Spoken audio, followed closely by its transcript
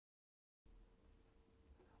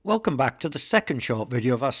Welcome back to the second short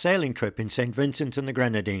video of our sailing trip in St Vincent and the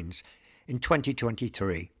Grenadines in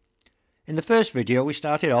 2023. In the first video we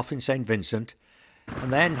started off in St Vincent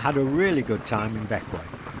and then had a really good time in Bequia.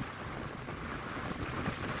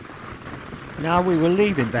 Now we were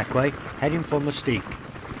leaving Bequia, heading for Mustique,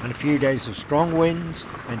 and a few days of strong winds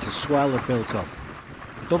meant a swell had built up.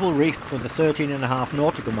 Double reef for the 13.5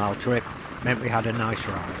 nautical mile trip meant we had a nice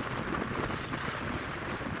ride.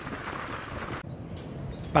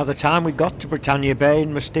 By the time we got to Britannia Bay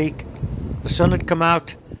in Mustique, the sun had come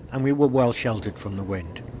out and we were well sheltered from the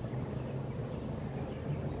wind.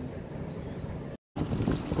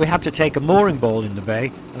 We had to take a mooring ball in the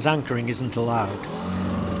bay as anchoring isn't allowed.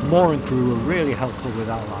 The mooring crew were really helpful with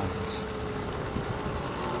our lines.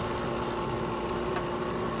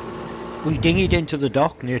 We dinghied into the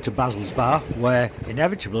dock near to Basil's bar where,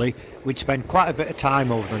 inevitably, we'd spend quite a bit of time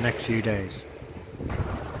over the next few days.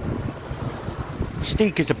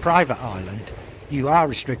 Mustique is a private island. You are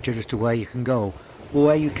restricted as to where you can go, but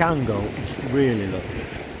where you can go, it's really lovely.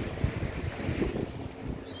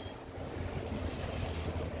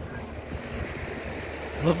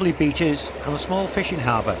 Lovely beaches and a small fishing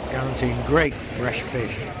harbour guaranteeing great fresh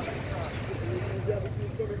fish.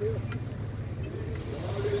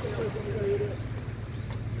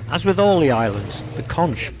 As with all the islands, the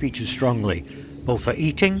conch features strongly, both for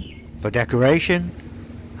eating, for decoration,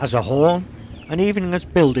 as a horn, and even as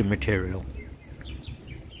building material.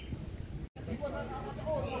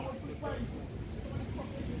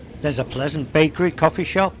 There's a pleasant bakery, coffee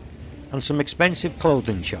shop and some expensive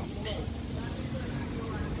clothing shops,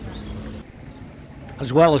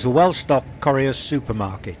 as well as a well-stocked Courier's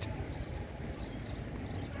supermarket.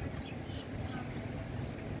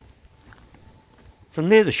 From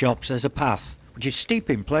near the shops there's a path which is steep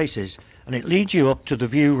in places and it leads you up to the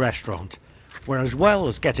View restaurant, where as well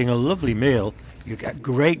as getting a lovely meal, you get a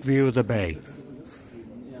great view of the bay.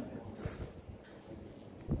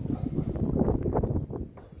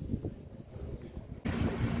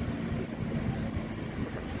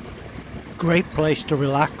 Great place to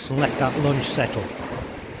relax and let that lunch settle.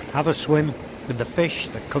 Have a swim with the fish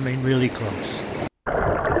that come in really close.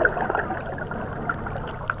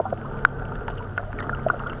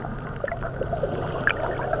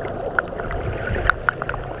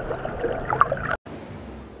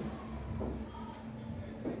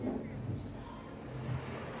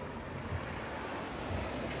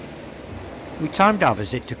 We timed our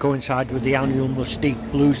visit to coincide with the annual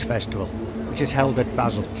Mustique Blues Festival, which is held at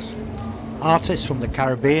Basil's. Artists from the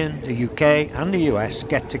Caribbean, the UK and the US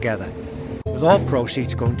get together, with all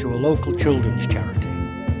proceeds going to a local children's charity.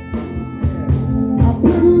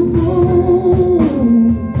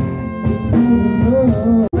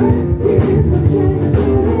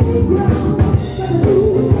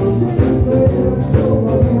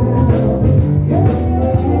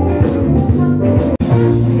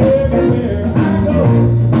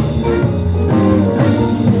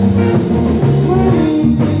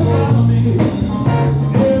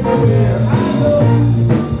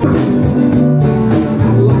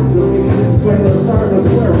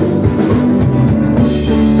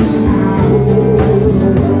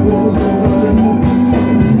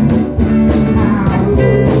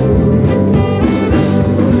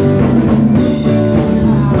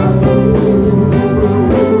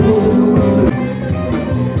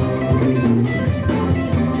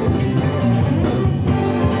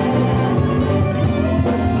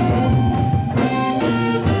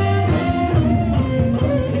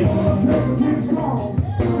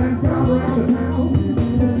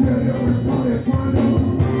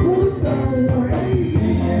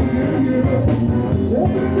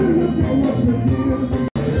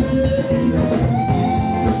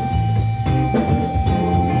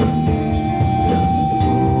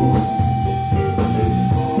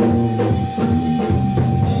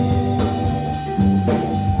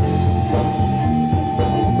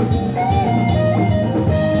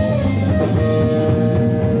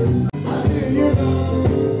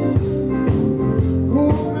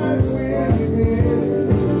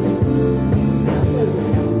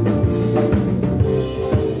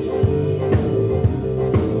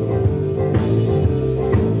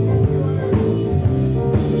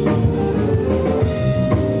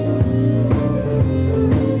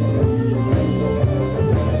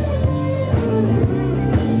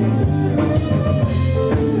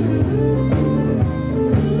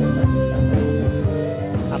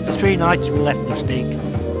 After 3 nights we left Mustique,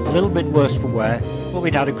 a little bit worse for wear, but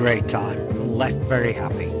we'd had a great time and left very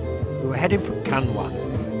happy. We were heading for Canouan,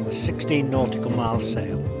 a 16 nautical mile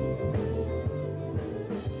sail.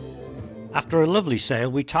 After a lovely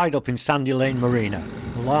sail, we tied up in Sandy Lane Marina,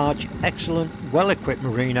 the large, excellent, well-equipped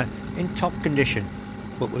marina in top condition,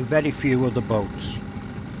 but with very few other boats.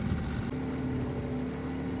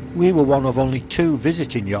 We were one of only 2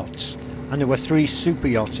 visiting yachts, and there were 3 super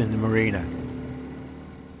yachts in the marina.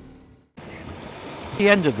 At the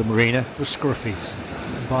end of the marina was Scruffy's,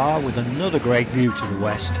 a bar with another great view to the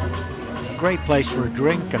west. A great place for a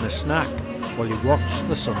drink and a snack while you watch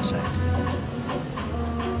the sunset.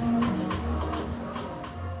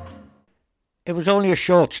 It was only a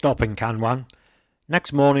short stop in Canouan.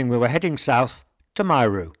 Next morning we were heading south to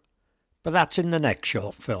Mairu, but that's in the next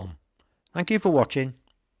short film. Thank you for watching.